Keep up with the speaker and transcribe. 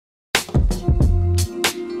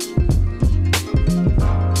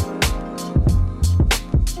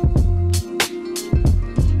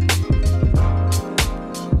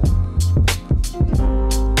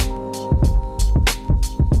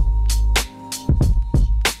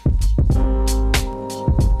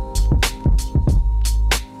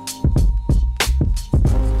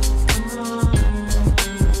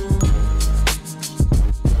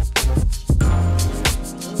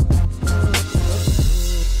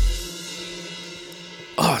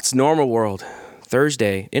Oh, it's normal world.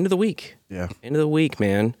 Thursday, end of the week. Yeah. End of the week,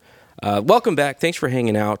 man. Welcome back. Thanks for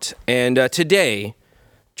hanging out. And today,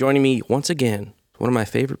 joining me once again, one of my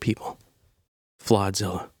favorite people,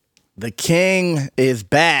 Flawdzilla. The king is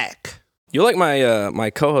back. You're like my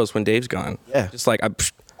co-host when Dave's gone. Yeah. Just like,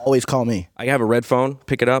 Always call me. I have a red phone,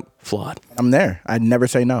 pick it up, Flawed. I'm there. I'd never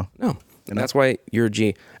say no. No. And that's why you're a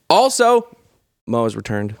G. Also, Meaux has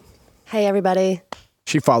returned. Hey, everybody.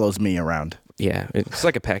 She follows me around. Yeah, it's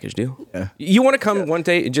like a package deal. Yeah. You want to come one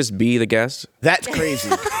day and just be the guest? That's crazy.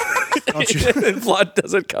 Don't you And Flawed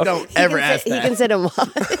doesn't come. don't ever ask He that. can sit and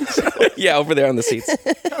watch. Yeah, over there on the seats.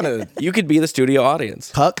 You could be the studio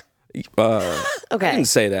audience. Huck? I Okay. didn't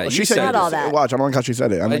say that. She You said said Not it. all that. Watch, I don't like how she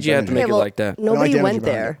said it. Why'd you have to make it like that? Nobody damage went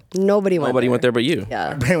behind there. Nobody went Nobody there. went there but you.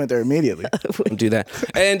 Yeah. Brain went there immediately. Don't do that.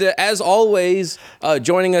 And as always,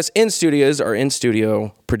 joining us in studios, our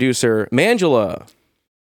in-studio producer, Mangela.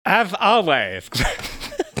 As always.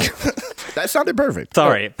 That sounded perfect.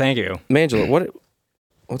 Sorry, thank you. Mangela,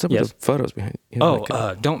 what's up Yes. with the photos behind you?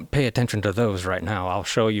 Oh, don't pay attention to those right now. I'll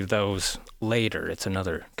show you those later. It's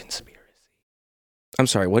another conspiracy. I'm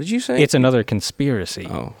sorry, what did you say? It's another conspiracy.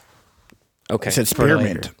 Oh. Okay. He said For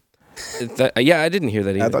later. spearmint. Yeah, I didn't hear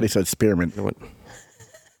that either. I thought he said spearmint.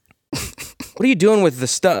 What are you doing with the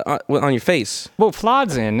stuff on your face? Well,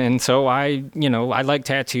 Flawd's in, and so I like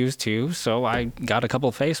tattoos too, so I got a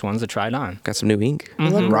couple face ones to try it on. Got some new ink? They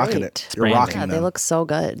look Rocking great. it. You're branded. rocking Yeah, them. they look so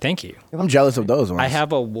good. Thank you. I'm jealous of those ones. I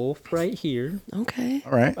have a wolf right here. Okay.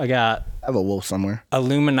 All right. I got I have a wolf somewhere.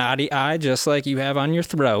 Illuminati eye, just like you have on your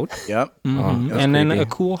throat. Yep. Mhm. that's And then creepy. a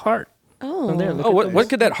cool heart. Oh. There, look Oh, at what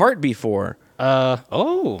could that heart be for? Oh.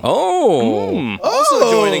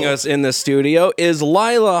 Also joining us in the studio is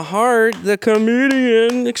Lila Hart, the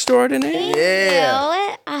comedian extraordinaire.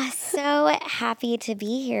 Yeah. So happy to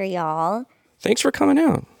be here, y'all. Thanks for coming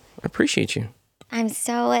out. I appreciate you. I'm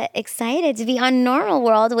so excited to be on Normal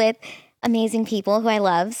World with amazing people who I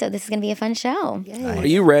love. So this is going to be a fun show. Are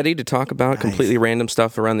you ready to talk about completely random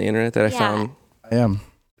stuff around the internet that I Yeah. found? I am.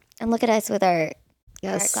 And look at us with our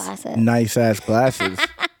dark Yes. glasses. Nice ass glasses.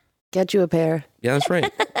 Get you a pair. Yeah, that's right.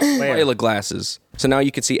 Lila glasses. So now you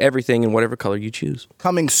can see everything in whatever color you choose.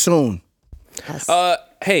 Coming soon. Yes.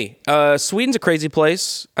 Hey, Sweden's a crazy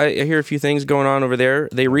place. I hear a few things going on over there.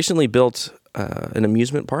 They recently built an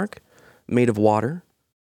amusement park made of water.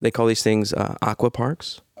 They call these things aqua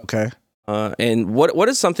parks. Okay. And what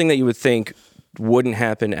is something that you would think wouldn't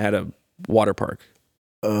happen at a water park?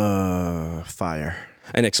 Fire.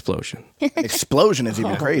 An explosion. Explosion is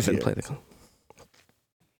even crazier. Play the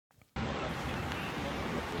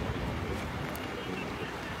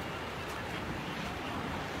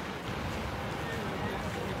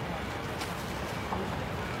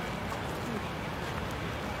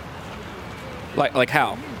Like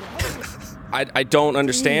how? I don't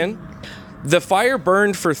understand. The fire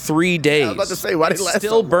burned for 3 days. I was about to say, why did it it's last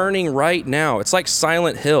still so long? burning right now. It's like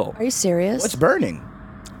Silent Hill. Are you serious? What's burning?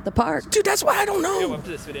 The park. Dude, that's why I don't know.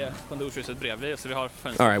 precis vid det kontorshuset bredvid, så vi har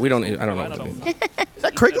All right, I don't know what to do. Is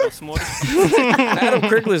that Krigler? Adam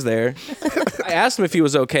Krigler's there. I asked him if he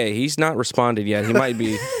was okay. He's not responded yet. He might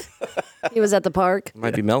be He was at the park.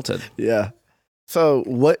 melted. Yeah. So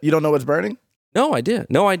what? You don't know what's burning? No idea.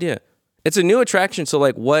 No idea. It's a new attraction. So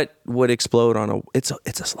like, what would explode on a? It's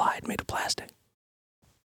a slide made of plastic.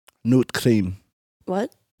 Nut cream.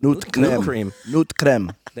 What? Nut Nut creme. cream. Nut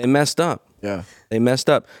creme. They messed up. Yeah. They messed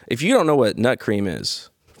up. If you don't know what nut cream is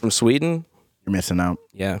from Sweden, You're missing out.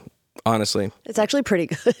 yeah, honestly, It's actually pretty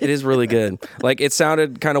good. it is really good. Like it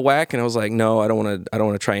sounded kind of whack, and I was like, no, I don't want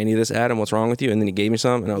to try any of this. Adam, what's wrong with you? And then he gave me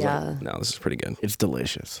some, and I was Yeah. like, no, this is pretty good. It's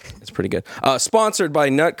delicious. It's pretty good. Sponsored by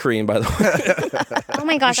Nut Cream, by the way. Oh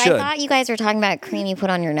my gosh, I should. thought you guys were talking about cream you put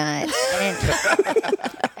on your nuts.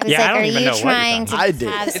 I was Yeah, I like, don't are even you know what you're trying to I did.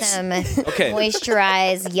 have some okay.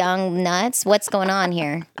 moisturized young nuts? What's going on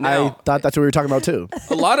here? I thought that's what we were talking about too.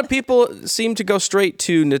 A lot of people seem to go straight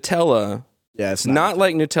to Nutella. Yeah, it's Not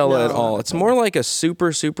like Nutella at No. all. It's more like a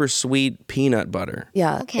super, super sweet peanut butter.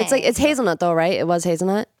 Yeah. Okay. It's hazelnut though, right? It was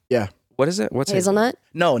hazelnut. Yeah. What is it? What's Hazelnut.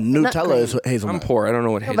 No, Nutella cream. is hazelnut. I'm poor. I don't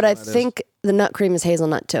know what No, hazelnut but I is. think the nut cream is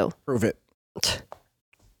hazelnut too. Prove it.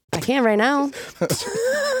 I can right now,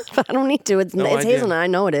 but I don't need to. It's idea. hazelnut. I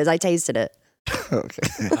know it is. I tasted it. Okay.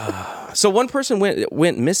 So one person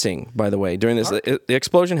went missing, by the way, during this. The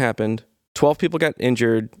explosion happened. 12 people got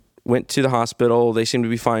injured, went to the hospital. They seem to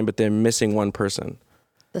be fine, but they're missing one person.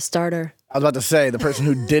 The starter. I was about to say the person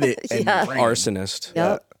who did it. And Yeah. ran. Arsonist.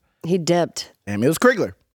 Yep. He dipped. Damn, it was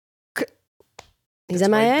Krigler. He's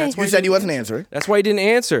MIA. that's why You said he wasn't answering. That's why he didn't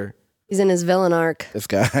answer. He's in his villain arc. This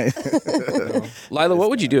guy. Lila, what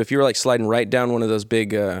would you do if you were like sliding right down one of those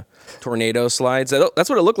big tornado slides? That's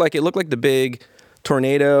what it looked like. It looked like the big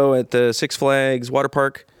tornado at the Six Flags water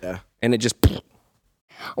park. Yeah. And it just...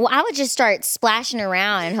 Well, I would just start splashing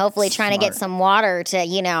around and hopefully trying to get some water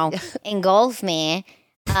to, engulf me.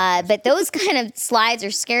 But those kind of slides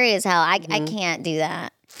are scary as hell. I can't do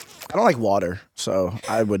that. I don't like water, so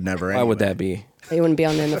I would never. Why would that be? You wouldn't be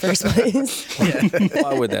on there in the first place.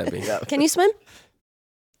 Why would that be? Can you swim?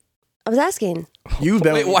 I was asking. You've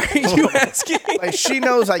been. Wait, why are you asking? Like, she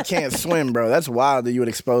knows I can't swim, bro. That's wild that you would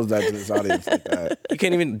expose that to this audience like that. You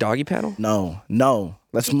can't even doggy paddle? No.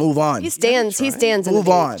 Let's move on. He stands in Move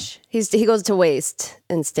the on. beach. He goes to waist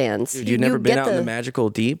and stands. Dude, you've never been out in the magical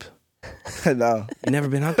deep? No. You never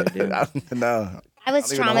been out there, dude? No. I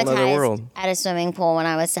was Even a whole other world. traumatized at a swimming pool when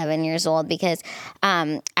I was 7 years old because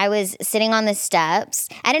I was sitting on the steps.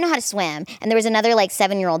 I didn't know how to swim. And there was another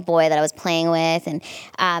 7-year-old boy that I was playing with. And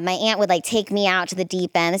my aunt would take me out to the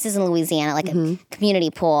deep end. This is in Louisiana, a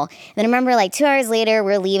community pool. And then I remember 2 hours later,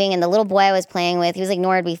 we're leaving and the little boy I was playing with, he was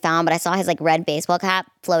nowhere to be found, but I saw his red baseball cap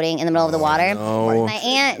floating in the middle of the water. No. My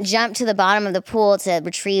aunt jumped to the bottom of the pool to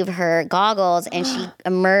retrieve her goggles and she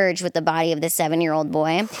emerged with the body of this 7-year-old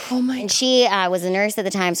boy. Oh my! And she was a nurse at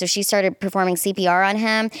the time, so she started performing CPR on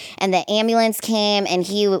him, and the ambulance came, and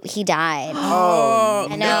he died. Oh, I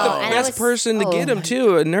you're know, the and I best was- person to get him,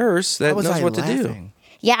 too. A nurse that knows what to do.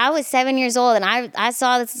 Yeah, I was 7 years old, and I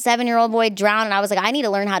saw this 7-year-old boy drown, and I was like, I need to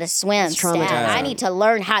learn how to swim. It's traumatizing. Stan. I need to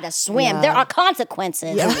learn how to swim. Yeah. There are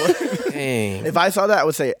consequences. Dang. If I saw that, I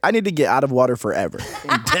would say I need to get out of water forever.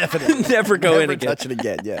 Definitely. Never go in Never again. touch it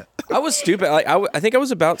again. Yeah. I was stupid. I think I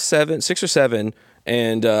was about 6 or 7,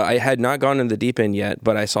 and I had not gone in the deep end yet,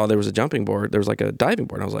 but I saw there was a jumping board. There was a diving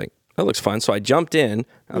board. I was like, that looks fun. So I jumped in.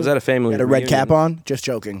 I was at a family Had a red reunion. cap on? Just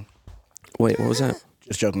joking. Wait, what was that?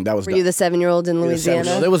 Just joking. That was. Were you the 7-year-old in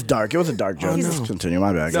Louisiana? It was dark. It was a dark joke. Just continue.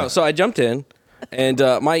 My bad. No, so I jumped in, and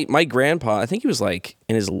my grandpa, I think he was in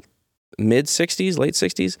his mid 60s, late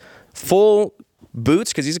 60s, full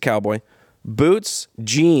boots because he's a cowboy, boots,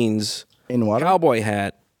 jeans, In water? cowboy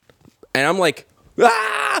hat, and I'm like,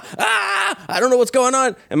 I don't know what's going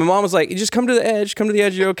on. And my mom was like, you just come to the edge,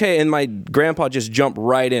 you're okay. And my grandpa just jumped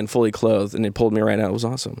right in, fully clothed, and it pulled me right out. It was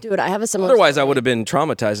awesome. Dude, I have a similar. Otherwise, I would have been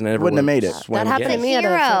traumatized and I never Wouldn't have made it. That happened to me at a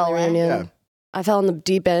Hero. family reunion. Yeah. I fell in the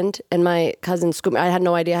deep end, and my cousin scooped me. I had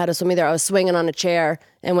no idea how to swim either. I was swinging on a chair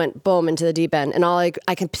and went boom into the deep end. And I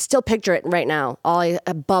can still picture it right now.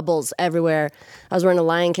 Bubbles everywhere. I was wearing a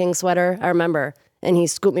Lion King sweater, I remember. And he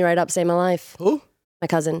scooped me right up, saved my life. Who? My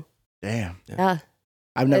cousin. Damn. Yeah.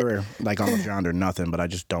 I've never almost drowned or nothing, but I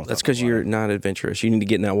just don't. That's because you're not adventurous. You need to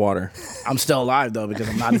get in that water. I'm still alive though because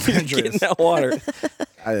I'm not Get in adventurous. that water.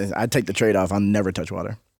 I take the trade off. I'll never touch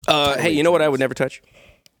water. Hey, you know what I would never touch?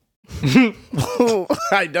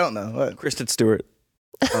 I don't know. What? Kristen Stewart.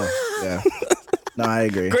 Oh, yeah. No, I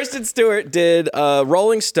agree. Kristen Stewart did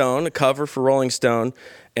Rolling Stone, a cover for Rolling Stone,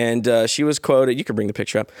 and she was quoted, you can bring the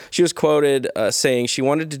picture up, she was quoted saying she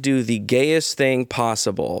wanted to do the gayest thing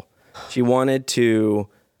possible. She wanted to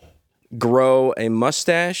grow a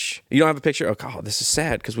mustache. You don't have a picture? Oh, God, this is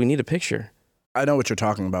sad because we need a picture. I know what you're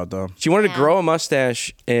talking about though. She wanted to grow a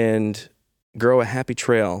mustache and grow a happy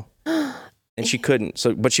trail, and she couldn't,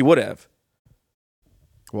 but she would have.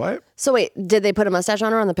 What? So wait, did they put a mustache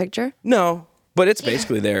on her on the picture? No, but it's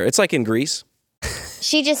basically there. It's like in Greece.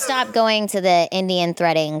 She just stopped going to the Indian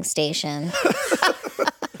threading station.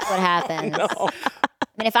 That's what happened.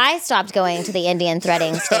 I mean, if I stopped going to the Indian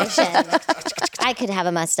threading station, I could have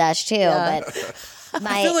a mustache too. Yeah. But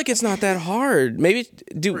I feel like it's not that hard. Maybe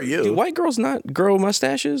do white girls not grow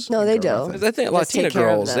mustaches? No, they do. I think Just Latina take care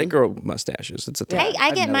of girls, them. they grow mustaches. It's a thing.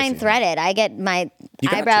 I get mine threaded. I get my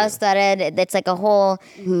got eyebrows to. threaded. It's like a whole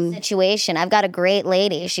situation. I've got a great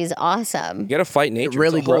lady. She's awesome. You got to fight nature.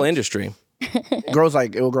 really It's a whole grows. industry. Girls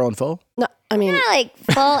it will grow in full. No, I mean, Not like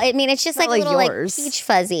full. I mean, it's just like Not a like little yours. like peach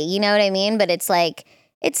fuzzy. You know what I mean? But it's like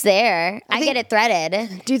it's there. I get it threaded.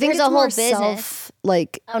 do you think There's it's a whole more business? self,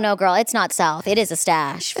 like, Oh no, girl, it's not self. It is a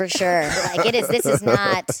stash for sure. Like it is. This is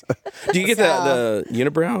not. Do you get the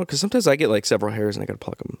unibrow? Because sometimes I get like several hairs and I got to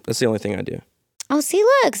pluck them. That's the only thing I do. Oh, see,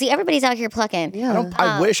 look, see, everybody's out here plucking. yeah.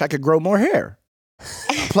 I wish I could grow more hair.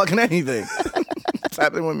 I'm plucking anything. What's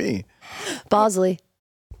happening with me? Bosley.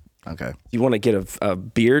 Okay. You want to get a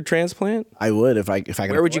beard transplant? I would if I could.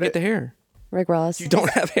 Where would you afford get the it. hair? Rick Ross. You don't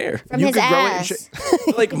have hair. From You his could grow it and ass.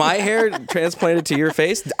 shit. Like my hair transplanted to your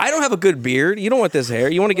face. I don't have a good beard. You don't want this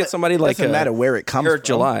hair. You want to get somebody like Doesn't matter where it comes Eric from.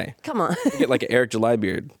 July. Come on. You get like an Eric July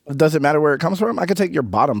beard. Does it matter where it comes from? I could take your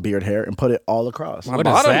bottom beard hair and put it all across. What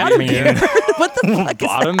does that bottom mean? What the fuck?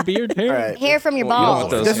 Bottom beard hair? All right. Hair from your You don't want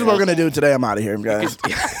balls. those. This is what we're gonna do today. I'm out of here, guys.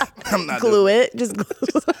 I'm not Glue it. Just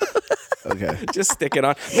glue. Okay. Just stick it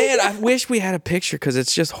on. Man, I wish we had a picture because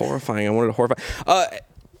it's just horrifying. I wanted to horrify.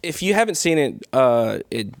 If you haven't seen it,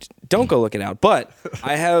 don't go look it out. But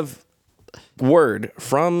I have word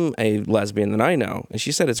from a lesbian that I know, and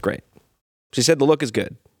she said it's great. She said the look is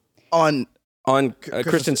good. On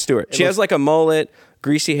Kristen Stewart. She has like a mullet,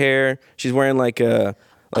 greasy hair. She's wearing like a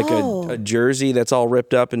jersey that's all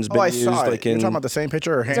ripped up and has been I used. saw it. Like You're in, talking about the same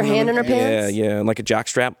picture or hand? Her hand in her yeah, pants? yeah, and like a jock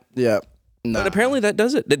strap. Yeah. No. But apparently that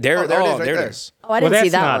does it. There, Oh, there it is, right there there. it is. Oh, I didn't Well, see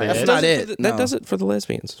that's that not one. it. That's not it. That No. does it for the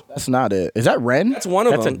lesbians. That's not it. Is that Ren? That's one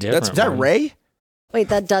of That's a them. different Is that one. Ray? Wait,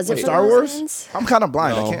 that does it for Star the Wars? lesbians? I'm kind of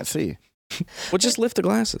blind. No. I can't see. Well, just lift the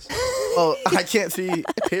glasses. Oh, I can't see.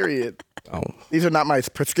 Period. Oh, These are not my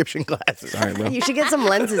prescription glasses. all right, bro. You should get some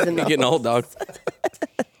lenses in You're there. getting old, dog.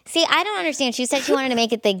 See, I don't understand. She said she wanted to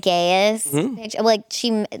make it the gayest picture. Like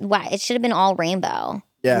it should have been all rainbow.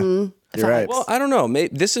 Yeah, you're right. Well, I don't know.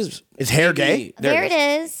 Maybe this is hair gay? There it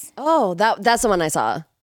is. Oh, that's the one I saw.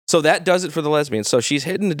 So that does it for the lesbians. So she's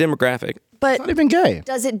hitting the demographic. But Not even gay.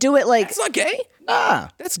 does it do it like That's not gay. Nah,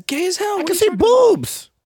 That's gay as hell. I can see boobs.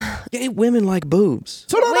 Gay women like boobs.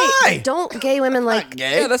 So don't I. wait, don't gay women like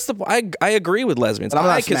Gay, Yeah, that's the. I agree with lesbians. But I'm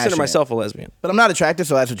not I consider smashing myself a lesbian. but I'm not attracted,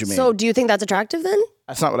 so that's what you mean. So do you think that's attractive then?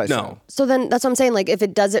 that's not what I said. No. So then that's what I'm saying. Like if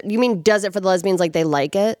it does it, you mean does it for the lesbians like they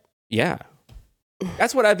like it? Yeah,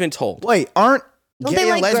 that's what I've been told. Wait, aren't Don't gay they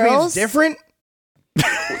and like lesbians girls? different?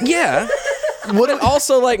 Yeah, but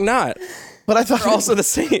also like not. But I thought They're also the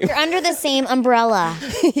same. You're under the same umbrella.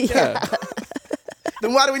 Yeah.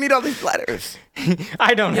 then why do we need all these letters?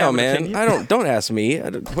 I don't No, have an man. opinion. Don't ask me.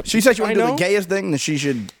 What, She said she wanted to do I the know? gayest thing, then she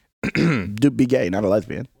should be gay, not a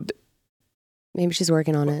lesbian. Maybe she's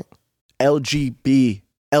working on it. LGB,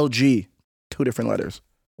 LG, 2 different letters.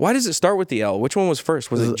 Why does it start with the L? Which one was first?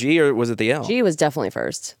 Was it G or was it the L? G was definitely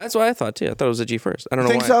first. That's what I thought too. I thought it was a G first. I don't know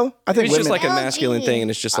Think why. so? I think It's just women- like a masculine LG. thing, and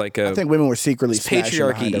it's just like I think women were secretly it's smashing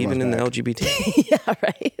patriarchy behind even in the everyone's LGBT. Yeah,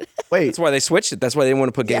 right. Wait, That's why they switched it. That's why they want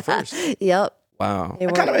to put gay first. Yep. Wow. They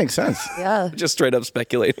that kind of were- makes sense. yeah. Just straight up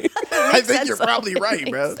speculating. I think you're probably right,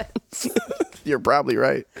 bro. You're probably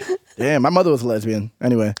right. Damn, my mother was a lesbian.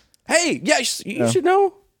 Anyway, Hey, yeah, you should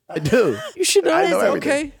know. I do. You should know. I know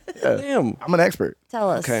Okay. everything. Damn. I'm an expert. Tell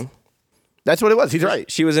us. Okay. That's what it was. He's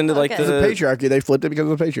right. She was into like Okay. the Patriarchy. They flipped it because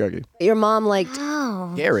of the patriarchy. Your mom liked.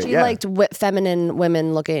 Oh. Garret, She yeah. liked feminine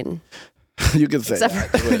women looking. You can say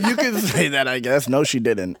Except that. You can say that, I guess. No, she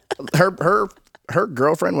didn't. Her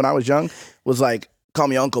girlfriend when I was young was like, call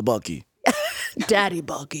me Uncle Bucky. Daddy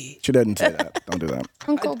Buggy. She didn't say that. Don't do that.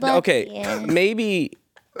 Uncle Bucky. Okay, maybe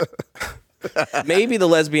the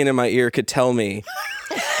lesbian in my ear could tell me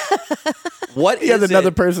what He has is another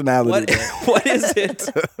it- personality. what is it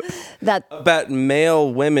That about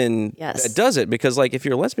male women Yes. that does it? Because like if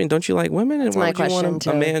you're a lesbian, don't you like women? And That's why my would you want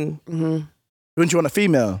question, a too. man? Wouldn't you want a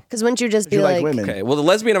female? because wouldn't you just Do be you like like, women? Okay, well the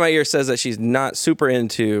lesbian in my ear says that she's not super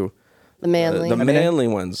into the manly? the manly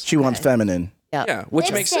ones. She wants feminine. Yeah,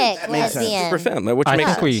 which makes sense. Lipstick, makes sense. lesbian. Super femme, which I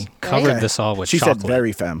makes think sense. we covered Okay. this all with She chocolate. said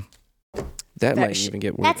very femme. That That might sh- even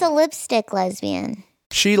get weird. That's a lipstick lesbian.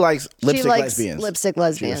 She likes lipstick she likes lesbians. lipstick She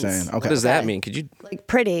was lesbians. saying. Okay. What does that Okay. mean? Could you? Like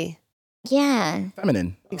pretty, Yeah.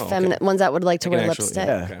 Feminine. like Oh, okay. feminine ones that would like to I can wear actually- lipstick.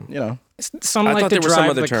 Yeah. Okay. You know. Some I like thought to there was some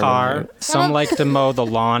drive other the term car. on Some like to mow the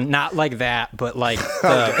lawn. Not like that, but like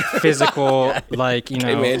the physical, like, you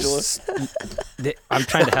know. Hey, Angela. I'm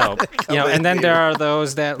trying to help. You know, and then there are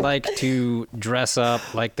those that like to dress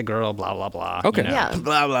up like the girl, blah, blah, blah. Okay. You know? Yeah.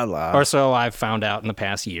 Blah blah blah. Or so I've found out in the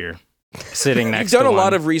past year. Sitting You've next done to a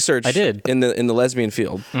lot one. of research. I did. in the lesbian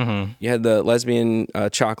field. Mm-hmm. You had the lesbian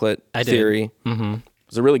chocolate I did. theory. Mm-hmm.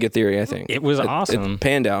 It was a really good theory, I think. It was awesome. It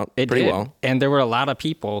panned out It pretty did. well. And there were a lot of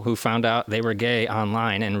people who found out they were gay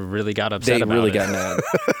online and really got upset They about really it. got mad.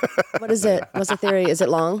 What is it? What's the theory? Is it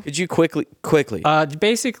long? Could you quickly?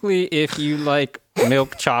 Basically, if you like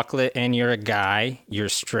milk chocolate and you're a guy, you're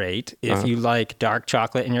straight. If you like dark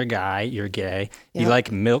chocolate and you're a guy, you're gay. Yeah. You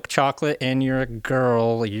like milk chocolate and you're a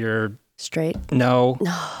girl, you're Straight.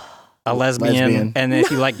 a lesbian. Lesbian. And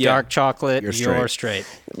if you like Yeah. dark chocolate, You're you're straight.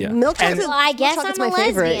 straight. Yeah. Milk chocolate. Well, I guess chocolate's I'm my a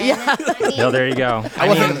favorite. lesbian. Yeah. I mean, So there you go. I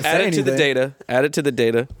wasn't gonna Add say it to the anything. data. Add it to the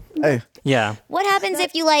data. Hey, Yeah. what happens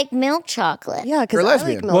if you like milk chocolate? Yeah, because You're I like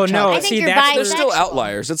lesbian. milk Well, no, chocolate. I think see, you're that's There's still bisexual.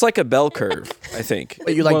 outliers. It's like a bell curve, I think.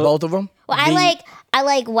 wait, you like Well- both of them? Well, I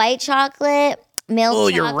like white chocolate, milk Oh,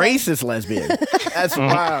 you're chocolate. racist lesbian. That's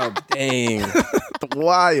wild. Dang.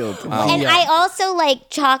 Wild. And I also like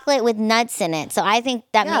chocolate with nuts in it. So I think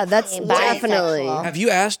that makes that's me definitely- bisexual. Have you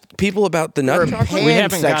asked people about the nut chocolate? We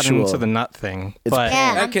haven't gotten Pansexual. to the nut thing. It's But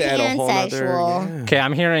Yeah, That I'm could add a whole nother. pansexual. okay,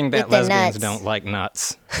 I'm hearing that With the lesbians nuts. don't like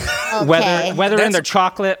nuts. Okay. Whether in their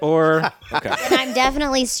chocolate or And I'm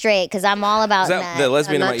definitely straight because I'm all about Is that nuts. the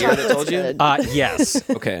lesbian in my Nut ear that told you? chocolate's yes.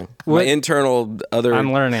 Okay. My internal other.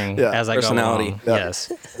 I'm learning Yeah. as I Personality. go along. Yeah.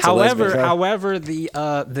 Yes. a lesbian show. However, the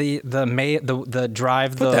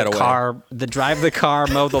drive that away. the car,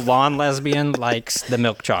 mow the lawn lesbian likes the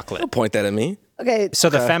milk chocolate. Don't point that at me. Okay, So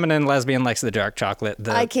the feminine lesbian likes the dark chocolate.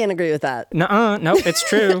 I can't agree with that. No, it's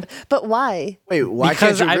true. But why? Wait, why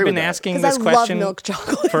Because can't you agree I've with been that? asking Because this I love question milk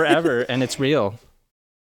chocolate. forever, and it's real.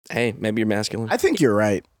 Hey, maybe you're masculine. I think you're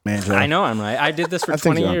right, man. Joe. I know I'm right. I did this for I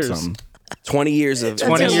think 20 you're on years. something. 20 years of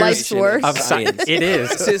 20 your years life's work. Of science. It is.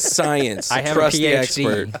 This is science. I have Trust a the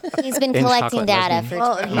PhD. expert. He's been In collecting chocolate data lesbian. for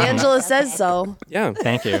Well, 20 if Angela says so. Yeah.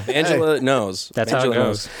 Thank you. Angela knows. That's how it Angela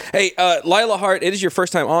goes. Hey, Lila Hart, it is your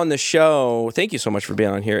first time on the show. Thank you so much for being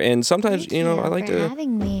on here. And sometimes, Thank I like for to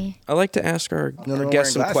having me. ask our wearing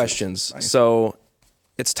guests some glasses. questions. Nice. So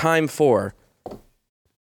it's time for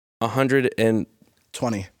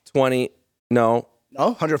 120. 20. No, No,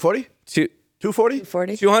 140? 240?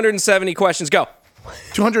 40 270 questions. Go.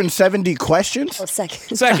 270 questions?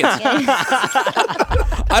 seconds. Seconds.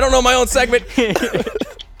 I don't know my own segment.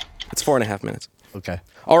 It's 4.5 minutes. Okay.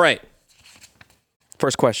 All right.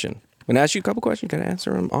 First question. I'm going to ask you a couple questions. You got to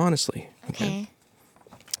answer them honestly. Okay.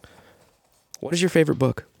 What is your favorite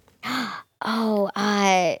book?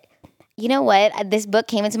 You know what? This book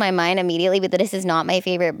came into my mind immediately, but this is not my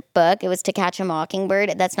favorite book. It was To Catch a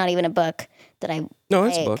Mockingbird. That's not even a book that I No,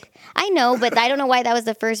 it's a like. book. I know, but I don't know why that was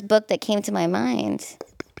the first book that came to my mind.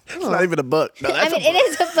 It's not even a book. No, that's it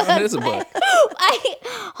is a book. It is a book.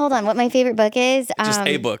 Hold on, what my favorite book is? Just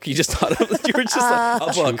a book. You just thought of it. You were just like, a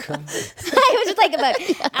book. I was just like a book.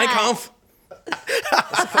 Hi, Conf.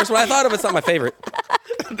 That's the first one I thought of. It's not my favorite.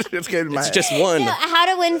 It's getting in my It's head. just one. How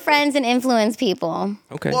to Win Friends and Influence People.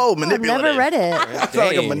 Okay. Whoa, I've manipulative. never read it. That's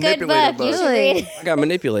like a Dang. Good manipulative book. You book. should read it. I got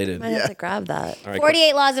manipulated. I have to grab that. All right,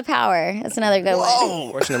 48 Laws of Power. That's another good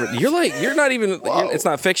one. question number. You're not even. It's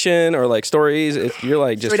not fiction or like stories. You're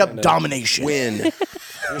like just Straight up trying to domination. win. You're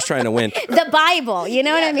just trying to win. The Bible. You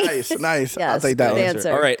know what I mean? Nice, nice. I'll Yes, take that good one.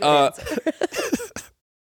 answer. All right. Good answer.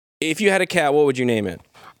 If you had a cat, what would you name it?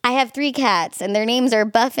 I have 3 cats, and their names are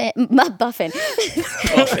Buffin. Nice.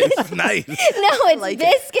 No, it's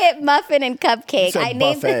Biscuit, Muffin, and Cupcake. It's a I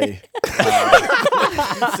named buffet.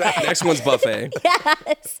 Next one's buffet.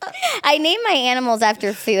 Yes. I named my animals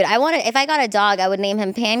after food. If I got a dog, I would name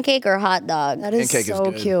him Pancake or Hot Dog. That is Pancake is so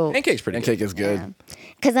good. cute. Pancake's pretty Pancake is good.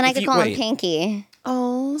 Because then I If could you- call wait. him Panky.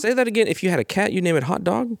 Oh, good. Say that again. If you had a cat, you name it Hot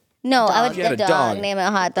Dog. No, I would You had the a dog, dog. name it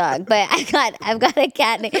Hot Dog. But I've got a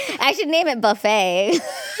cat name. I should name it Buffet.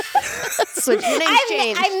 switch your names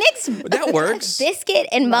change. I mixed That works. Biscuit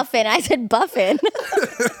and Muffin. I said Buffin.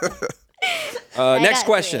 Next got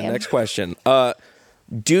question. 3. Next question.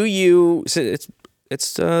 Do you? So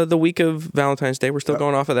it's the week of Valentine's Day. We're still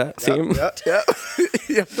going off of that theme. Yeah.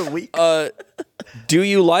 Yeah, the week. Do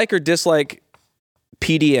you like or dislike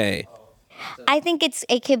PDA? I think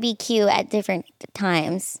it could be cute at different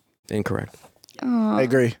times. Incorrect. I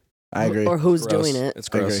agree. or who's Gross. doing it? It's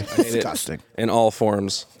I gross. agree. I hate it Disgusting. in all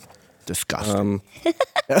forms. Disgusting.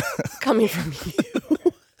 Coming from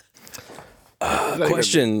you.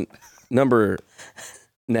 Question number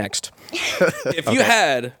next. If you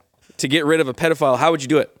had to get rid of a pedophile, how would you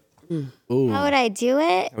do it? How would I do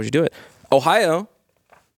it? How would you do it? Ohio,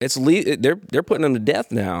 they're putting them to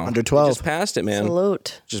death now. Under 12. They just passed it, man.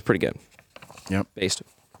 Salute. Which is pretty good. Yep. Based.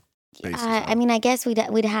 I mean, I guess we'd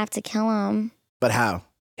have to kill him. But how?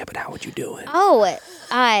 Yeah, but how would you do it? Oh,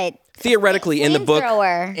 Theoretically, in the book.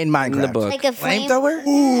 flamethrower. In Minecraft. In the book. Like a flame Flamethrower?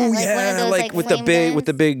 Yeah, Ooh, like one of those, like with the flame big guns. with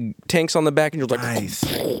the big tanks on the back, and you're like, Nice.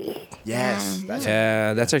 Yes.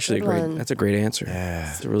 yeah, that's actually a Good great. one. That's a great answer. Yeah.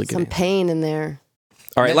 That's a really good. Some Answer. pain in there.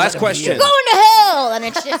 All right, last question. Going to hell, and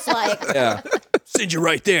it's just like Yeah, send you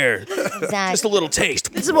right there. exactly. Just a little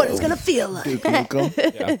taste. This is what it's gonna feel like.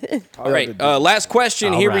 All right, last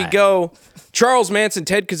question. All Here we right. go. Charles Manson,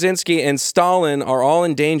 Ted Kaczynski, and Stalin are all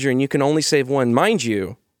in danger, and you can only save one. Mind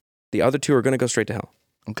you, the other 2 are going to go straight to hell.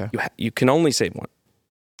 Okay. You can only save one.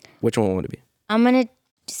 Which one would it be? I'm gonna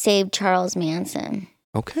save Charles Manson.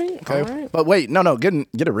 Okay. Okay. All right. But wait, no, get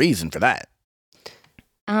a reason for that.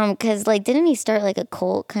 Cause like, didn't he start like a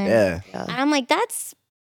cult kind of? Yeah. And I'm like, that's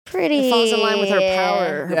pretty. It falls in line with her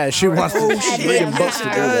power. Yeah, she wants to. She's reading books to do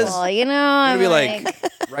this. Powerful, you know, You're I'm gonna be like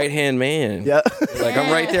right-hand man. Yeah. Like,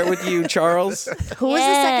 I'm right there with you, Charles. Who was the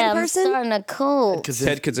second I'm person? starting a cult.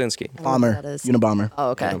 Ted Kaczynski. Bomber. that is. Unabomber.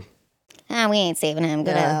 Oh, okay. We ain't saving him.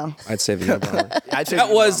 Good Yeah. hell. I'd say the Unabomber. I'd say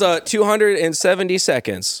That was 270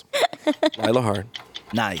 seconds. Lila Hart.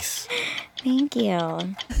 nice. Thank you.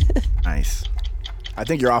 Nice. I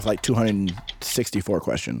think you're off like 264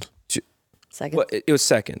 questions. Second. Well, it was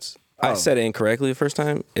seconds. I said it incorrectly the first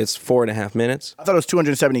time. It's 4.5 minutes. I thought it was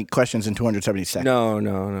 270 questions in 270 seconds.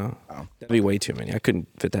 No. That'd be way too many. I couldn't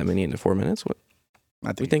fit that many into 4 minutes. What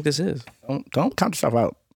do you think this is? Don't count yourself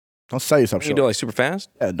out. Don't sell yourself You short. do it like super fast?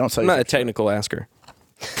 Yeah, don't sell I'm not a yourself technical asker.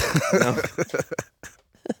 No.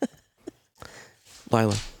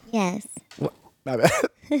 Lila, Yes. short. My bad.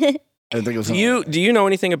 I didn't think it was do you know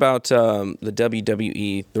anything about the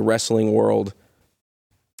WWE, the wrestling world?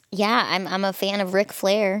 Yeah, I'm a fan of Ric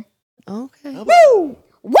Flair. Okay. Woo!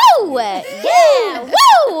 Yeah! Woo!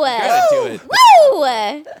 Gotta do it. Woo!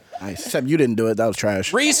 nice. Except you didn't do it. That was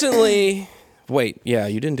trash. Recently, wait, yeah,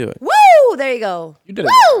 you didn't do it. Woo! There you go. You did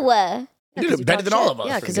it. Woo! You did it better than all of us.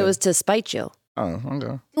 Yeah, because it was to spite you. Oh,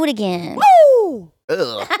 okay. Do it again. Woo!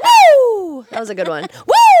 Ugh. Woo! That was a good one.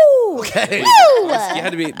 Woo! Okay. Woo! It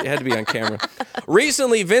had to be on camera.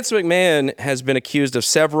 Recently, Vince McMahon has been accused of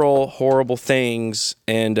several horrible things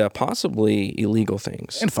and possibly illegal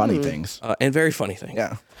things. And funny things. And very funny things.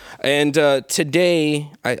 Yeah. And today,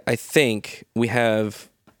 I think we have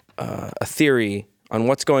a theory on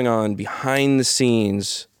what's going on behind the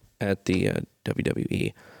scenes at the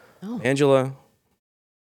WWE. Angela,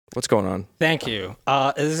 what's going on? Thank you.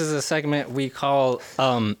 This is a segment we call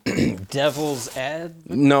Devil's Ad.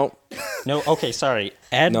 No. No, okay, sorry.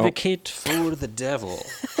 Advocate for the devil.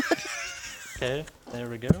 Okay, there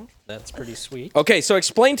we go. That's pretty sweet. Okay, so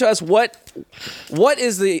explain to us what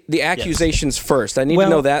is the accusations first. I need to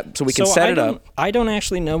know that so we can set it up. I don't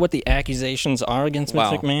actually know what the accusations are against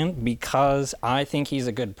Vince Wow. McMahon because I think he's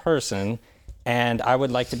a good person and I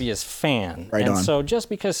would like to be his fan. Right and on. so just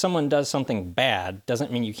because someone does something bad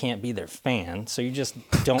doesn't mean you can't be their fan. So you just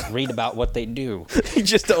don't read about what they do. You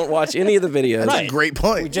just don't watch any of the videos. Right. Great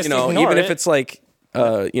point. Just Even ignore if it. it's like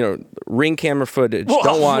ring camera footage,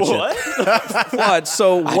 don't watch it. What?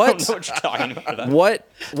 So I what? don't know what you're talking about.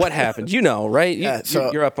 What happened? You know, right? Yeah,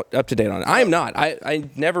 so- You're up to date on it. I am not. I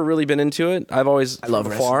never really been into it. I've always love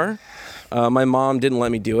from afar. My mom didn't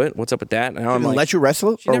let me do it. What's up with that? Now I'm Didn't like, let you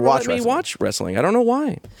wrestle she or never watch let me wrestling? watch wrestling. I don't know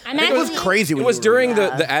why. I'm It was actually crazy. It When was you were during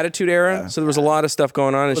the Attitude Era, so there was a lot of stuff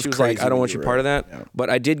going on, and was she was like, crazy "I don't when want you you were part of that." yeah. But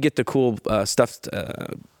I did get the cool stuffed.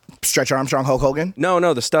 Stretch Armstrong, Hulk Hogan.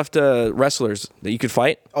 No, the stuffed wrestlers that you could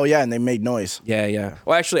fight. Oh yeah, and they made noise. Yeah.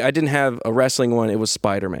 Well, actually, I didn't have a wrestling one. It was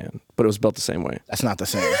Spider-Man, but it was built the same way. That's not the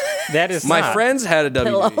same. That is My not. friends had a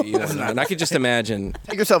WWE, and I could just imagine.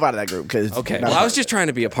 Take yourself out of that group, because Okay, well, I was just trying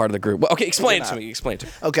to be a part of the group. Well, okay, explain it to me. Explain it to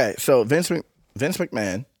me. okay. So Vince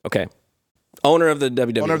McMahon, Okay, owner of the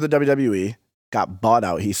WWE. owner of the WWE, got bought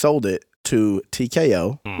out. He sold it to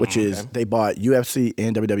TKO, which is they bought UFC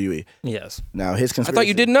and WWE. Yes. Now his I conspiracy. thought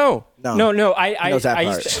you didn't know. No, I knows that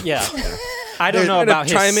used part. to, yeah. I don't know Trying to about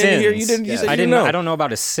his chime in sins. here. You didn't- you said you I didn't know. I don't know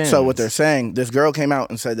about his sins. So what they're saying, this girl came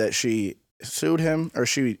out and said that she sued him, or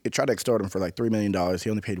she tried to extort him for like $3 million. He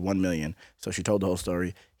only paid $1 million. So she told the whole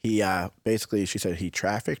story. He basically, she said he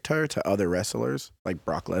trafficked her to other wrestlers like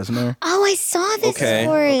Brock Lesnar, Oh, I saw this Okay,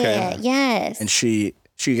 story. okay. Yes. and she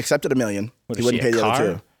accepted $1 million. What, He is wouldn't she pay a the other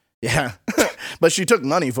car? two. Yeah, but she took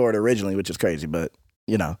money for it originally, which is crazy. But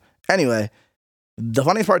anyway, the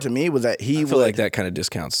funniest part to me was that he I would. feel like that kind of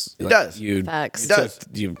discounts. It does. You Facts. It does.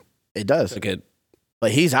 You It does, took it.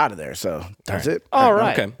 but he's out of there. So that's it. All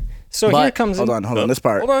right. Okay. So But here comes hold in. on. This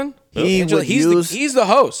part. Hold on. He Angela, would use. he's the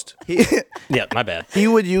host. He, Yeah, my bad. he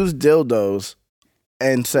would use dildos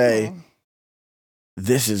and say,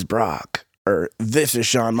 "This is Brock," or "This is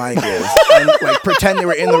Shawn Michaels," and like pretend they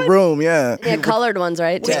were in the room. Yeah, Yeah, colored ones,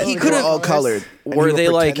 right? yeah, too. he could have all colored. And Were he would they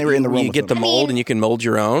pretend like they were in the room? you with get the them. mold and you can mold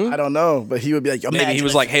your own? I don't know, but he would be like, Maybe he "Imagine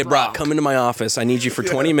was this like, is "Hey, Brock, come into my office. I need you for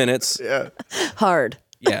 20 minutes." Yeah. Hard.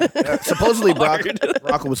 Yeah. Supposedly, Brock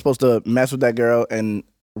was supposed to mess with that girl, and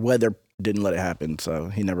Weather didn't let it happen. So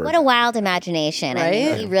he never. What a wild imagination. I mean,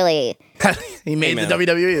 Right? he really. he made Hey, the man.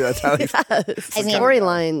 WWE. That's how he. I mean,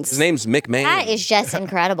 Storylines. His name's McMahon. that is just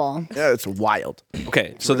incredible. Yeah, it's wild.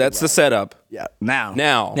 Okay, so that's the setup. Yeah. Now.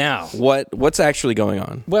 Now, what's actually going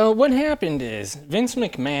on? Well, what happened is Vince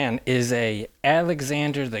McMahon is a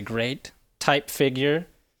Alexander the Great type figure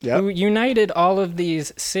Yep. who united all of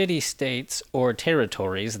these city-states or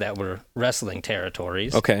territories that were wrestling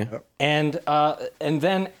territories. Okay. And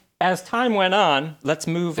then as time went on, let's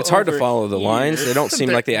move. It's hard to over follow the lines. years. They don't seem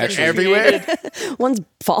like they actually everywhere. One's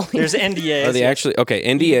falling. There's NDAs. Are they actually okay? He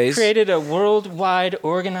NDAs. created a worldwide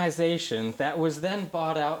organization that was then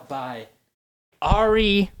bought out by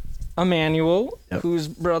Ari Emanuel, whose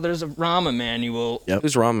brother's Rahm Emanuel. Yep.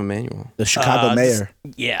 Who's Rahm Emanuel? The Chicago mayor.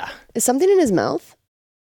 Yeah. Is something in his mouth?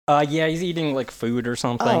 Yeah, he's eating like food or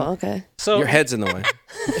something. Oh, okay. So Your head's in the way.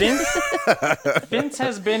 Vince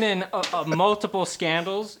has been in multiple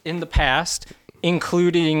scandals in the past,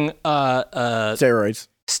 including Steroids,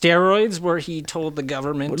 where he told the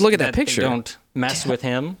government Look at that they picture. don't mess with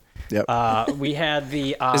him. Yep. We had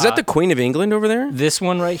the Is that the Queen of England over there? this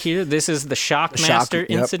one right here. This is the Shockmaster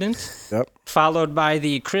yep. incident. Yep. Followed by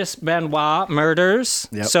the Chris Benoit murders.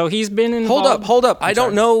 Yep. So he's been involved. Hold up. I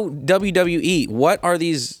don't know WWE. What are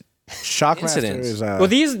these Shockmaster incidents? is Well,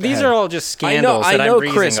 these are all just scandals I that know I'm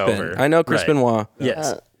breezing Chris over. I know Chris Right. Benoit.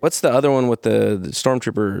 Yes. What's the other one with the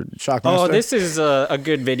Stormtrooper? Shockmaster. Oh, this is a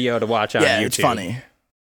good video to watch on YouTube. it's funny.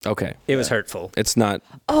 Okay. It was hurtful. It's not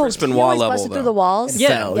Oh, Chris he Benoit always level, busted though. through the walls. Yeah,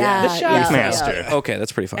 Fell, yeah, the yeah, Shockmaster. yeah. Okay,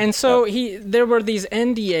 that's pretty funny. And so there were these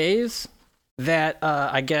NDAs that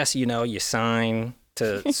I guess you sign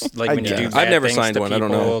to like when you do. guess. Bad I've never things signed to one. I don't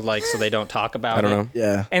know. people, like so they don't talk about I don't it. know.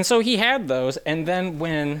 Yeah. And so he had those, and then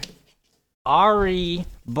when Ari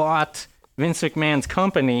bought Vince McMahon's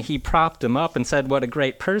company, he propped him up and said what a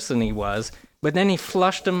great person he was. But then he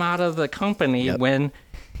flushed him out of the company when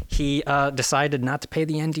he decided not to pay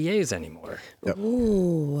the NDAs anymore. Yep.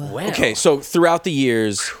 Well, Okay, so throughout the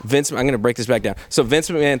years, I'm going to break this back down. So Vince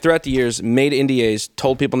McMahon, throughout the years, made NDAs,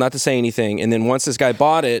 told people not to say anything, and then once this guy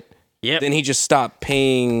bought it, then he just stopped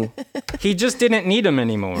paying. He just didn't need them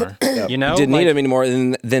anymore. You know, Didn't need him anymore,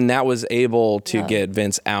 and then that was able to get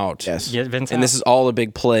Vince out. Yes. Get Vince And out. this is all a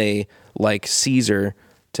big play, like Caesar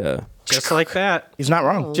to. Just like that. He's not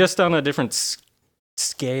wrong. Just on a different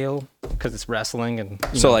scale because it's wrestling and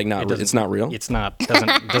it's not real. It's not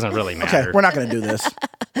doesn't really matter. Okay, we're not going to do this.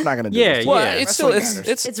 We're not going to do Yeah, this. yeah. Well, it's still Wrestling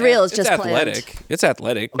matters. It's real, it's just athletic. It's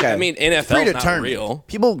athletic. Okay. I mean, NFL's not Predetermined. real.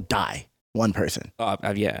 People die. One person.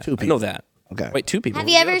 Yeah, Two I know people. that. Okay. Wait, two people. Have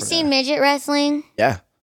you ever seen midget wrestling? Yeah.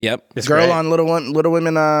 Yep. It's Girl great. on Little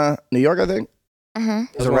Women, New York, I think. Uh-huh.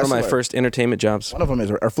 It was one of my first entertainment jobs. One of them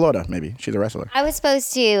is, or Florida, maybe. She's a wrestler. I was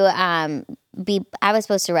supposed to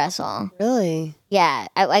wrestle. Really? Yeah,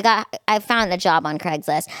 I found a job on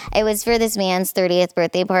Craigslist. It was for this man's 30th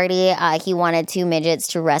birthday party. He wanted two midgets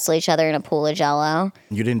to wrestle each other in a pool of Jello.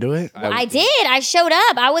 You didn't do it? I did. I showed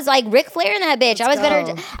up. I was like Ric Flair in that bitch.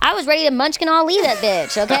 I was ready to Munchkin Ali that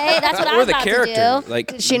bitch. Okay, that's what I Or was the about character. to do. Like,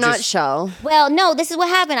 Did she not show? Well, no, this is what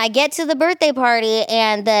happened. I get to the birthday party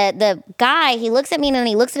and the guy, he looks at me and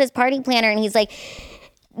he looks at his party planner and he's like,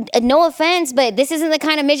 no offense, but this isn't the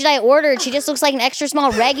kind of midget I ordered. She just looks like an extra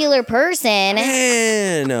small regular person.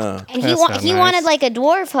 Man, And he That's not nice. wanted like a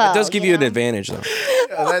dwarf hoe. it does give you an advantage, though.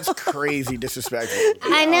 Oh, that's crazy disrespectful.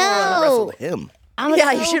 I know. Wrestled him. I was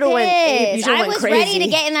Yeah, you so should've went- you pissed. should've I went was ready crazy. to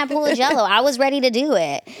get in that pool of Jello. I was ready to do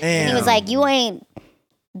it. And he was like, "You ain't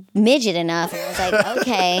midget enough." And I was like,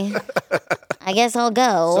 "Okay, I guess I'll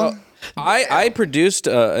go." So, I produced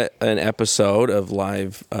an episode of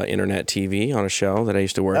live internet TV on a show that I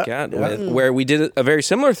used to work at, where we did a very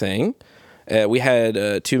similar thing. We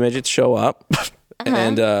had two midgets show up,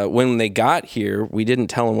 and when they got here, we didn't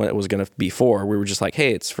tell them what it was going to be for. We were just like,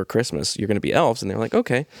 "Hey, it's for Christmas. You're going to be elves," and they were like,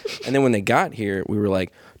 "Okay." And then when they got here, we were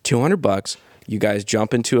like, $200. You guys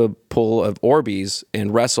jump into a pool of Orbeez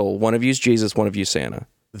and wrestle. One of you's Jesus, one of you's Santa.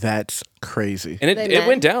 That's crazy. And They it met?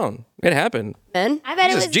 went down. It happened. Men? I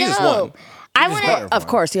bet it was Jesus dope. won. I want to. Of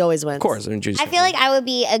course, he always wins. Of course. I mean, Jesus I feel like I would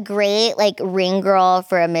be a great like ring girl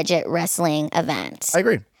for a midget wrestling event. I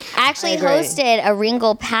agree. I actually agree. hosted a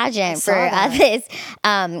Ringle pageant for that. this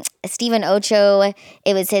Stephen Ocho.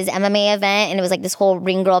 It was his MMA event, and it was like this whole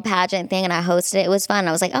ring girl pageant thing, and I hosted it. It was fun.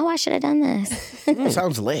 I was like, oh, I should have done this.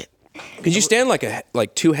 Sounds lit. Because you stand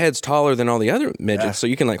like two heads taller than all the other midgets, so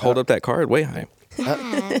you can like hold up that card way high.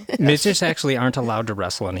 Midgets actually aren't allowed to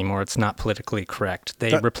wrestle anymore. It's not politically correct.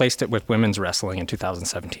 They replaced it with women's wrestling in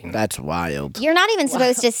 2017. That's wild. You're not even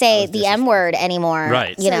supposed to say the M word anymore.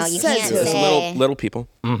 Right. You know, you Says can't who? It's say. little people.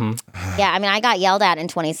 Yeah, I mean, I got yelled at in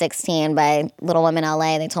 2016 by Little Women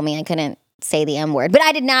LA. They told me I couldn't say the M word, but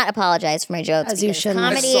I did not apologize for my jokes. As you because shouldn't. I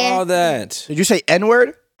Comedy. saw that. Did you say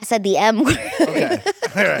N-word? I said the M word.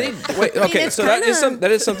 Okay. So that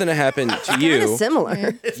is something that happened to Kind you. of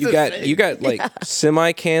similar. You got like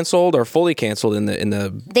semi canceled or fully canceled in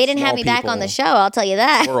the They didn't have me back on the show, I'll tell you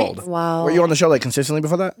that. world Wow. Were you on the show like consistently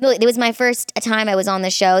before that? No, it was my first time I was on the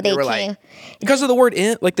show. They were came. like- because of the word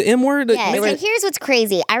in, like the M word. Yes, and here's what's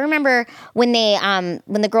crazy. I remember when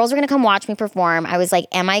when the girls were gonna come watch me perform, I was like,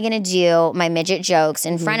 am I gonna do my midget jokes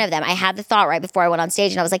in front of them? I had the thought right before I went on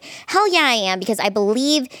stage, and I was like, hell yeah, I am, because I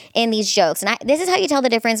believe in these jokes. And this is how you tell the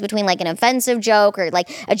difference between like an offensive joke or like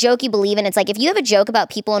a joke you believe in. It's like if you have a joke about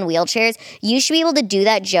people in wheelchairs, you should be able to do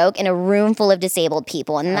that joke in a room full of disabled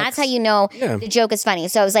people. And that's how you know the joke is funny.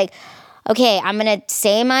 So I was like, okay, I'm going to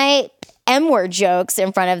say my M-word jokes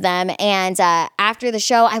in front of them. And after the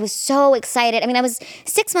show, I was so excited. I mean, I was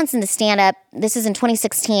 6 months into stand-up. This is in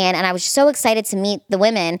 2016. And I was so excited to meet the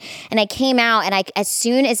women. And I came out, and as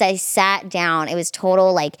soon as I sat down, it was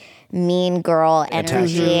total like mean girl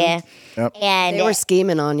energy. Yep. And They were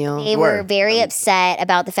scheming on you. they were very upset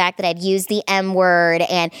about the fact that I'd used the M word.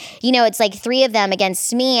 And, it's like 3 of them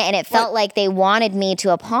against me. And it felt like they wanted me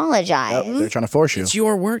to apologize. Yep. They're trying to force you. It's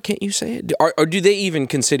your word. Can't you say it? Or do they even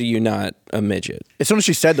consider you not a midget? As soon as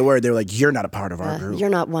she said the word, they were like, "You're not a part of our group." You're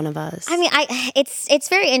not one of us. I mean, it's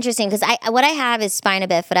very interesting because what I have is spina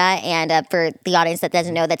bifida, and for the audience that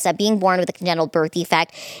doesn't know, that's being born with a congenital birth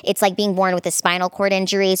defect. It's like being born with a spinal cord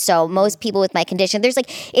injury. So most people with my condition,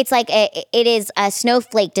 it is a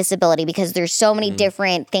snowflake disability because there's so many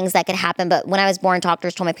different things that could happen. But when I was born,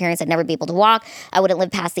 doctors told my parents I'd never be able to walk. I wouldn't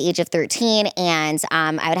live past the age of 13, and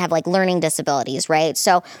I would have like learning disabilities, right?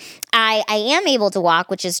 So I am able to walk,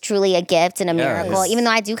 which is truly a gift and a miracle. Even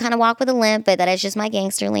though I do kind of walk with a limp, but that is just my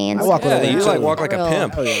gangster lean. I walk with a limp, You like too. walk like a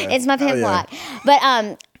pimp. It's my pimp walk. But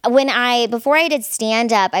before I did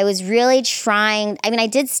stand up, I was really trying. I mean, I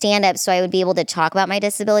did stand up so I would be able to talk about my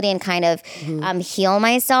disability and kind of heal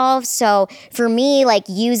myself. So for me, like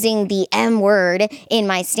using the M word in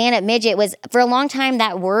my stand up midget was, for a long time,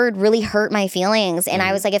 that word really hurt my feelings. And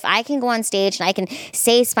I was like, if I can go on stage and I can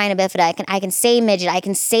say spina bifida, I can say midget, I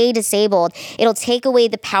can say disabled, it'll take away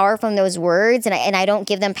the power from those words, and I don't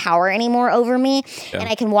give them power anymore over me. Yeah. And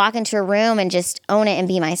I can walk into a room and just own it and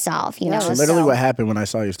be myself. You know, That's literally what happened when I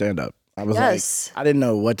saw you stand up. I was Yes. like, I didn't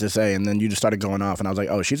know what to say, and then you just started going off, and I was like,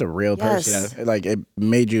 oh, she's a real person. Like, it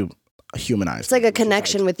made you humanized. It's like a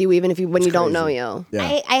connection with you, even if when you don't know you.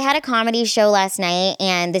 Yeah. I had a comedy show last night,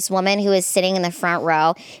 and this woman who was sitting in the front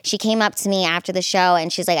row, she came up to me after the show,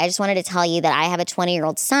 and she's like, I just wanted to tell you that I have a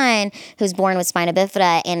 20-year-old son who's born with spina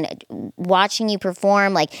bifida, and watching you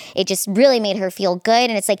perform, like, it just really made her feel good.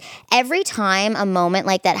 And it's like, every time a moment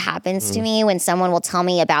like that happens to me, when someone will tell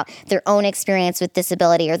me about their own experience with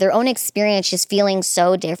disability or their own experience just feeling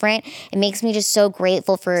so different, it makes me just so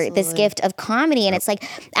grateful for this gift of comedy. And it's like,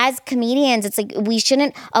 as comedians, it's like, we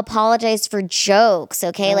shouldn't apologize for jokes,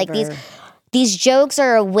 okay? Never. Like, these jokes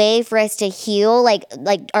are a way for us to heal like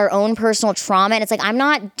our own personal trauma. And it's like, I'm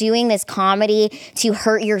not doing this comedy to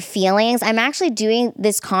hurt your feelings. I'm actually doing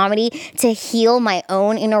this comedy to heal my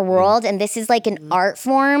own inner world. And this is like an art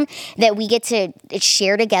form that we get to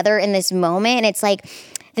share together in this moment. And it's like,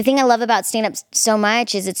 the thing I love about stand-up so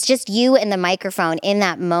much is it's just you and the microphone in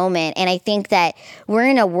that moment. And I think that we're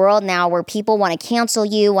in a world now where people want to cancel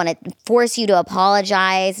you, want to force you to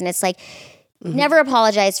apologize. And it's like, never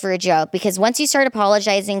apologize for a joke, because once you start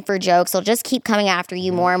apologizing for jokes, they'll just keep coming after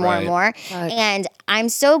you more and more and more. And I'm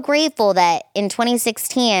so grateful that in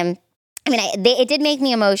 2016, I mean, it did make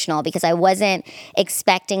me emotional because I wasn't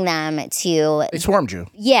expecting them to. They swarmed you.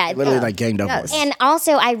 Yeah. Literally like ganged up on you. And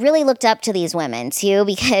also, I really looked up to these women too,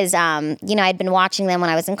 because, I'd been watching them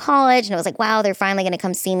when I was in college, and I was like, wow, they're finally going to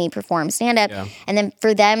come see me perform stand-up. Yeah. And then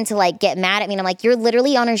for them to like get mad at me, and I'm like, you're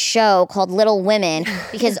literally on a show called Little Women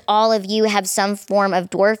because all of you have some form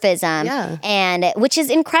of dwarfism. Yeah. And which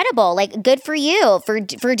is incredible. Like, good for you for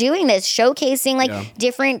doing this, showcasing like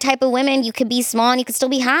different type of women. You could be small and you could still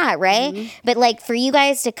be hot, right? But like, for you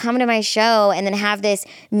guys to come to my show and then have this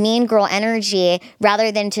mean girl energy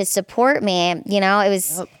rather than to support me, it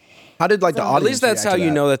was. How did like the audience? At least that's how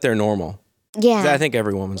you know that they're normal. Yeah. I think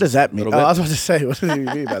every woman's. What does that mean? a little I was bit. about to say, what do you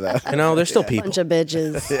mean by that? They're still people. Bunch of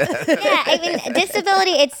bitches. Yeah, I mean,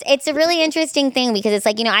 disability, it's a really interesting thing, because it's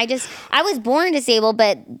like, I was born disabled,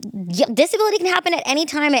 but disability can happen at any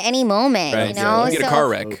time, at any moment, Right. you know? You get a car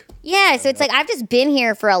wreck. Yeah, so it's like, I've just been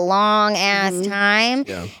here for a long ass time.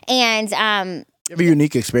 Yeah. And, You have a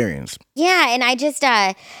unique experience. yeah, and I just,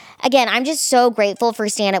 again, I'm just so grateful for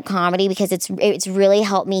stand-up comedy, because it's really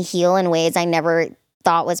helped me heal in ways I never thought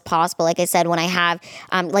thought was possible. Like I said, when I have,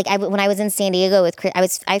 when I was in San Diego with,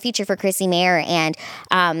 I featured for Chrissy Mayer, and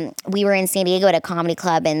we were in San Diego at a comedy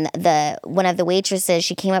club, and one of the waitresses,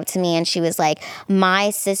 she came up to me and she was like, my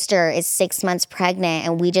sister is 6 months pregnant,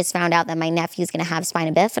 and we just found out that my nephew's going to have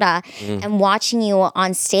spina bifida. And watching you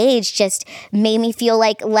on stage just made me feel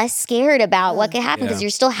like less scared about what could happen, because you're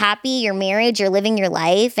still happy, you're married, you're living your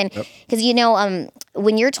life. And because,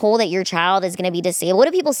 when you're told that your child is going to be disabled, what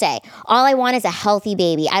do people say? All I want is a healthy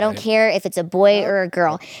baby. I don't care if it's a boy or a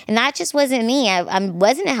girl. And that just wasn't me. I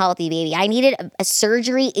wasn't a healthy baby. I needed a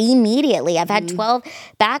surgery immediately. I've had 12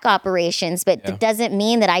 back operations, but that doesn't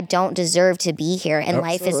mean that I don't deserve to be here. And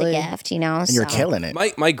life is a gift, And you're killing it.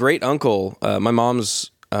 My great uncle, my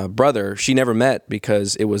mom's brother, she never met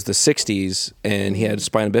because it was the 60s and he had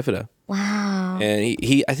spina bifida. Wow. And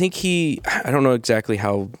I don't know exactly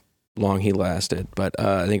how long he lasted, but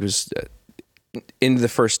I think it was in the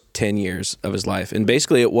first 10 years of his life. And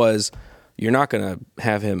basically it was, you're not going to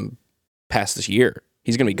have him past this year.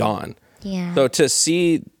 He's going to be gone. Yeah. So to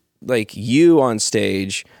see like you on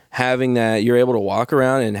stage having that, you're able to walk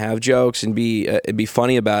around and have jokes and be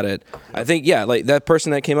funny about it. I think, like that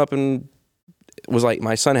person that came up and was like,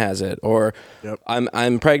 my son has it, or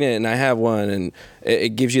I'm pregnant and I have one, and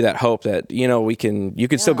it gives you that hope that you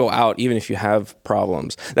can still go out even if you have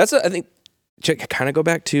problems. That's I think kind of go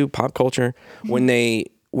back to pop culture when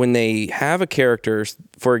they have a character,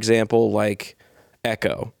 for example, like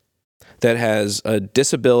Echo, that has a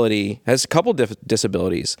disability, has a couple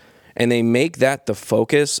disabilities, and they make that the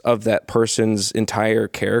focus of that person's entire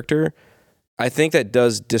character. I think that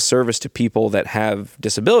does disservice to people that have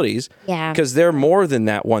disabilities, because they're more than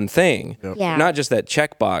that one thing. Not just that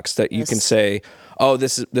checkbox that you can say, oh,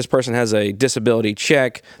 this person has a disability,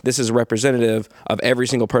 check. This is representative of every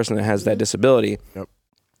single person that has that disability.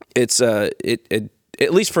 It's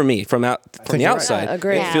at least for me, from the outside,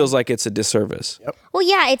 it feels like it's a disservice. Well,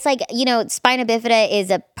 yeah, it's like, spina bifida is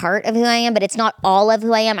a part of who I am, but it's not all of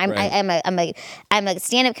who I am. I'm a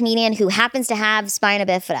stand-up comedian who happens to have spina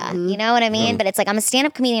bifida. You know what I mean? But it's like, I'm a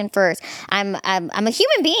stand-up comedian first. I'm a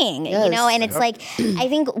human being, and it's like, I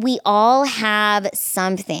think we all have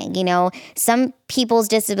something, some people's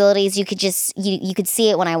disabilities, you could see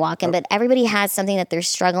it when I walk in, but everybody has something that they're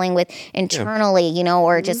struggling with internally,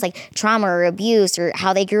 or just like trauma or abuse or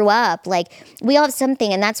how they grew up. Like, we all have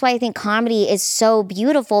something, and that's why I think comedy is so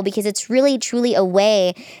beautiful, because it's really truly a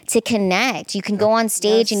way to connect. You can go on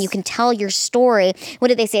stage and you can tell your story. What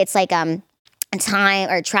did they say? It's like time,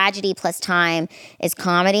 or tragedy plus time is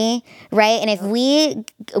comedy, right? And if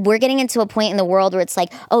we're getting into a point in the world where it's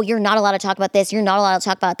like, oh, you're not allowed to talk about this, you're not allowed to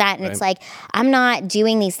talk about that, and it's like, I'm not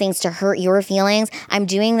doing these things to hurt your feelings. I'm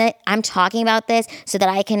talking about this so that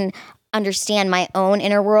I can understand my own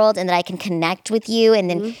inner world, and that I can connect with you. And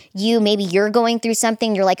then maybe you're going through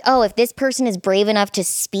something. You're like, oh, if this person is brave enough to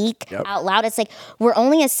speak out loud, it's like, we're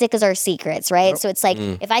only as sick as our secrets, right? So it's like,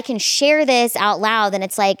 if I can share this out loud, then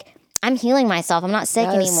it's like, I'm healing myself. I'm not sick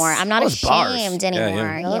anymore. I'm not ashamed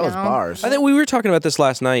anymore. That was bars. I think we were talking about this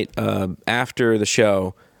last night after the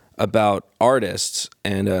show about artists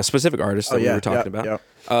and specific artists that we were talking about.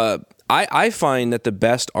 I find that the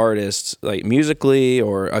best artists, like musically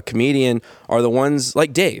or a comedian, are the ones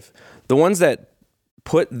like Dave, the ones that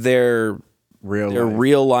put their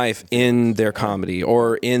real life in their comedy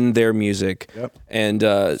or in their music. And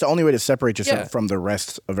it's the only way to separate yourself from the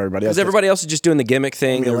rest of everybody else. Because everybody else is just doing the gimmick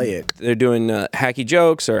thing. They're doing hacky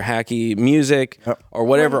jokes or hacky music or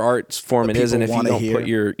whatever art form it is. And if you don't put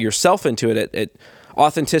yourself into it,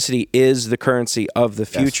 authenticity is the currency of the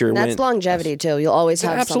future. That's longevity too. You'll always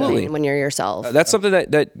have something when you're yourself. That's something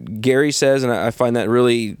that Gary says, and I find that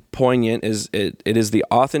really poignant. Is it is the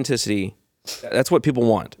authenticity. That's what people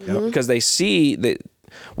want, because they see that.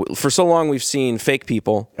 For so long, we've seen fake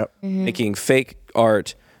people making fake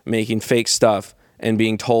art, making fake stuff, and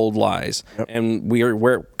being told lies. And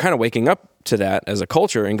we're kind of waking up to that as a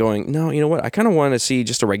culture and going, no, you know what? I kind of want to see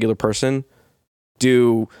just a regular person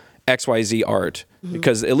do XYZ art,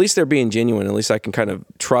 because at least they're being genuine. At least I can kind of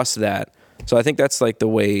trust that. So I think that's like the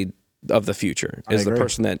way of the future, is the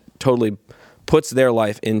person that totally puts their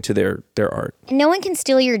life into their art. No one can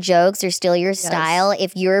steal your jokes or steal your style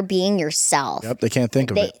if you're being yourself. They can't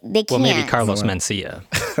think of it. They can't. Well, maybe Carlos Mencia.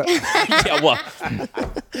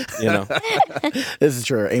 This is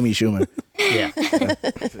true. Amy Schumer.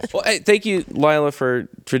 Well, hey, thank you, Lila, for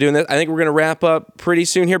doing that. I think we're going to wrap up pretty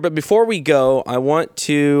soon here. But before we go, I want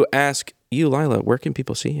to ask you, Lila, where can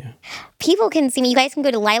people see you? People can see me. You guys can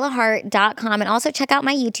go to lilahart.com and also check out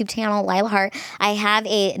my YouTube channel, Lila Hart. I have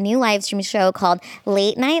a new live stream show called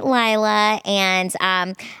Late Night Lila, and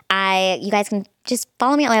you guys can just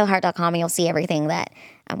follow me at lilahart.com and you'll see everything that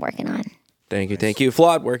I'm working on. Thank you.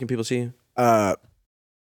 Flawd, where can people see you?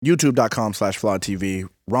 YouTube.com/FlawedTV,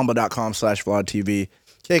 Rumble.com/FlawedTV,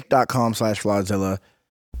 Kick.com/Flawdzilla,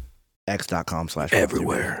 X.com/FlawedTV.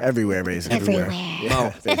 Everywhere, basically. Everywhere.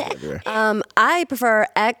 Yeah, everywhere. I prefer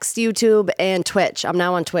X, YouTube, and Twitch. I'm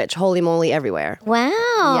now on Twitch. Holy moly, everywhere. Wow.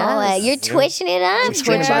 Yes. You're twitching it up.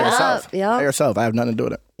 Twitching by yourself. Yep. By yourself. I have nothing to do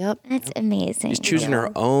with it. Yep. That's amazing. She's choosing her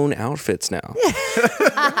own outfits now.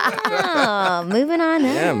 Oh, moving on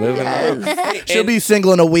up. Yeah, moving on. She'll be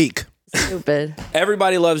single in a week. Stupid.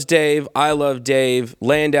 Everybody loves Dave. I love Dave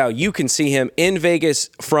Landau. You can see him in Vegas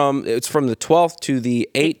from the 12th to the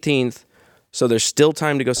 18th. So there's still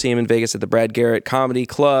time to go see him in Vegas at the Brad Garret Comedy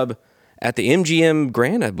Club at the MGM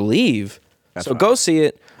Grand, I believe. So go see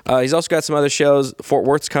it. He's also got some other shows. Fort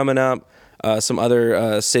Worth's coming up. Some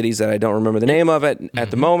other cities that I don't remember the name of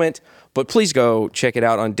at the moment. But please go check it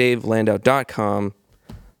out on davelandau.com.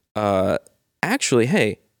 Actually,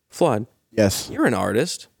 hey, Flood. Yes. You're an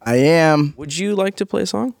artist. I am. Would you like to play a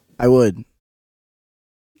song? I would.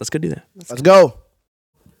 Let's go do that. Let's go.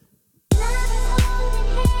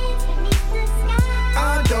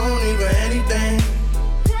 I don't even anything.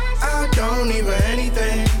 I don't even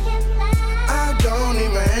anything. I don't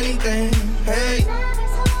even anything. Hey.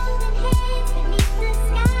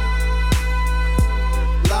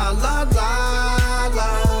 La la la la.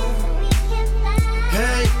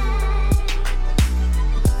 Hey.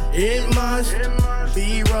 It must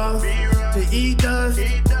be rough to eat dust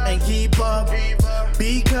and keep up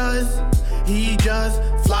because he just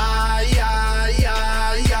fly.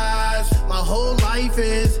 My whole life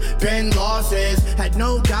has been losses, had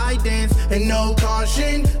no guidance and no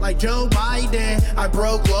caution. Like Joe Biden, I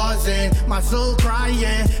broke laws and my soul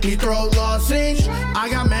crying, me throat lozenge. I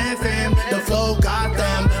got mad fam, the flow got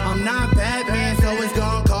them. I'm not Batman, so it's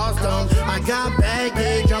gonna cost them. I got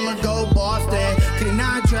baggage, I'ma go Boston.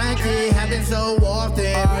 Cannot track it, happen so often.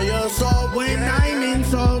 I assault when I'm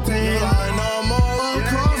insulted. Line them all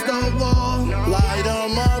across the wall. Light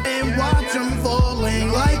them up and watch them falling.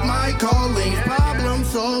 Like my callings, problem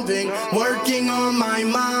solving. Working on my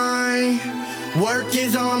mind. Work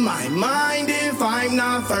is on my mind. If I'm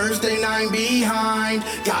not first, then I'm behind.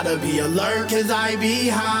 Gotta be alert, cause I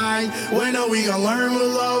behind. When are we gonna learn?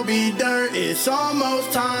 We'll all be dirt. It's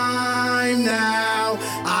almost time now.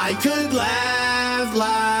 I could laugh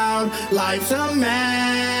loud. Life's a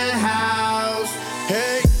madhouse.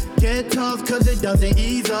 Hey. Get tough cause it doesn't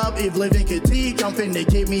ease up. If living could teach, I'm finna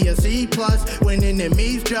give me a C+. When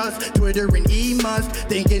enemies just Twitter and E-must.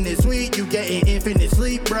 Thinking it's sweet, you getting infinite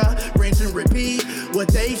sleep, bruh. Rinse and repeat what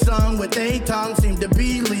they sung, what they tongue seem to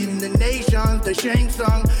be leading the nations. The Shank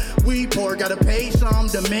song, we poor, gotta pay some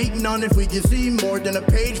to make none. If we can see more than a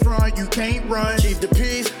page front, you can't run. Keep the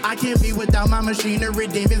peace, I can't be without my machinery.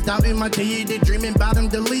 Demons doubting my deity, dreaming about them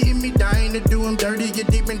deleting me. Dying to do them dirty, get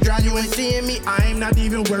deep and dry, you ain't seeing me. I ain't not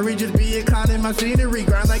even worried. Just be a clown in my scenery.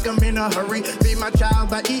 Grind like I'm in a hurry. Feed my child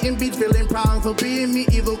by eating beats. Feeling proud for being me.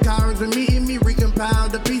 Evil cowards are meeting me. Recompile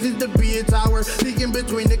the pieces to be a tower. Peeking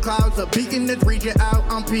between the clouds. A beacon that's reaching out.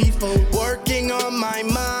 I'm peaceful. Working on my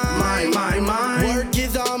mind. My mind. Work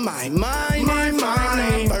is on my mind. My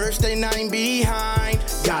mind. First and I'm behind.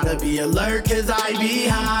 Gotta be alert cause I be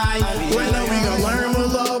high. When are we gonna learn?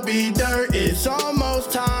 We'll all be dirt. It's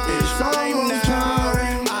almost time. It's almost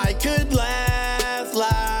time. I could laugh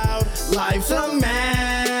loud. Life's a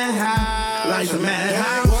madhouse. Life's a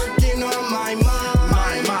madhouse. Working on my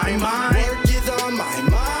mind. My mind. Work is on my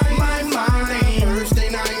mind. My mind. First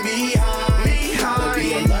thing I'm behind. Behind.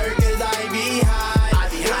 Be alert cause I be high. I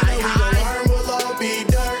be high. We gon' learn, we'll all be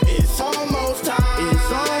dirt. It's almost time.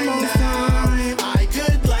 It's almost time. I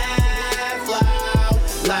could laugh loud.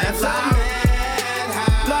 Life's a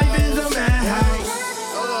madhouse. Life is a madhouse.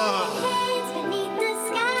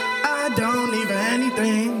 I don't even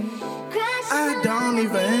anything. I don't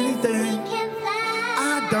even anything.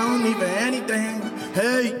 I don't even anything.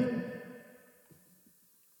 Hey.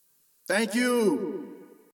 Thank you.